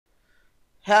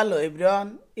Hello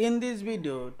everyone, in this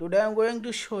video today I am going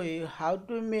to show you how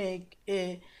to make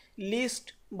a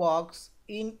list box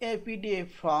in a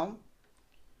PDF form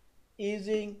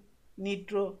using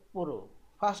Nitro Pro.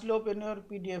 Firstly open your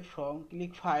PDF form,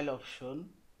 click file option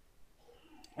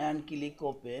and click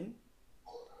open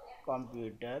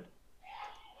computer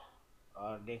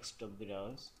or desktop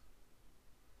browse.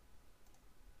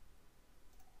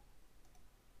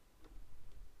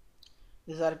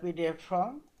 This is our PDF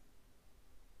form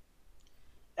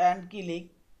and click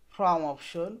from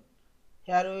option.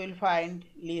 Here we will find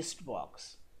list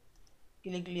box.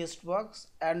 Click list box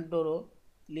and draw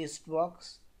list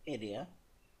box area.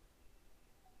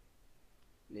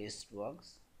 List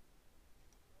box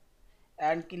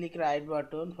and click right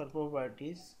button for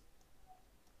properties,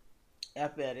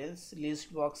 appearance,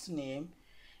 list box name,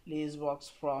 list box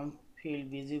from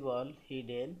field visible,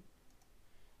 hidden,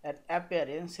 and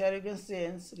appearance. Here you can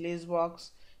change list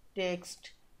box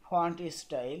text font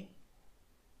style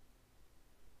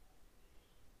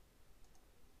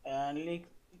and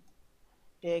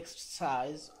text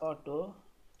size auto,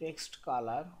 text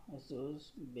color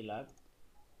choose black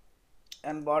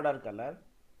and border color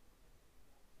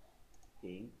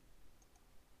pink,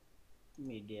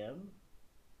 medium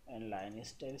and line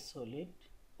style solid.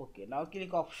 Okay, now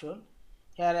click option.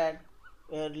 Here add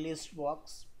a list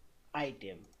box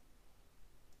item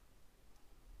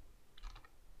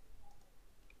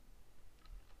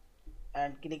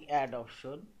and click add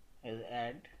option as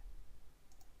add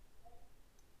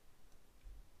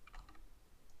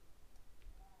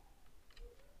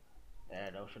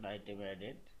option item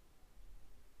added.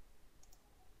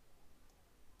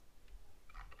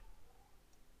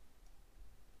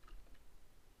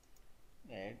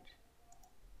 Add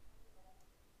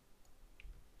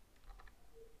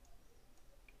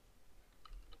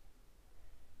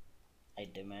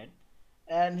item add,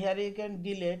 and here you can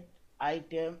delete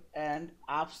item and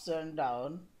ups and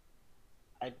down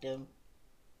item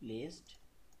list.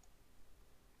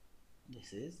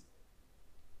 This is,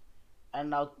 and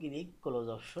now click close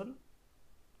option,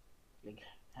 click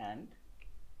hand.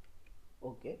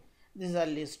 Okay, this is a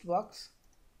list box.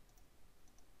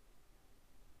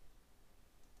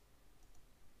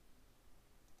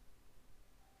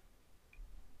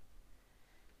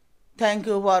 Thank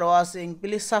you for watching.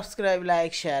 Please subscribe,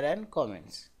 like, share and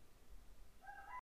comments.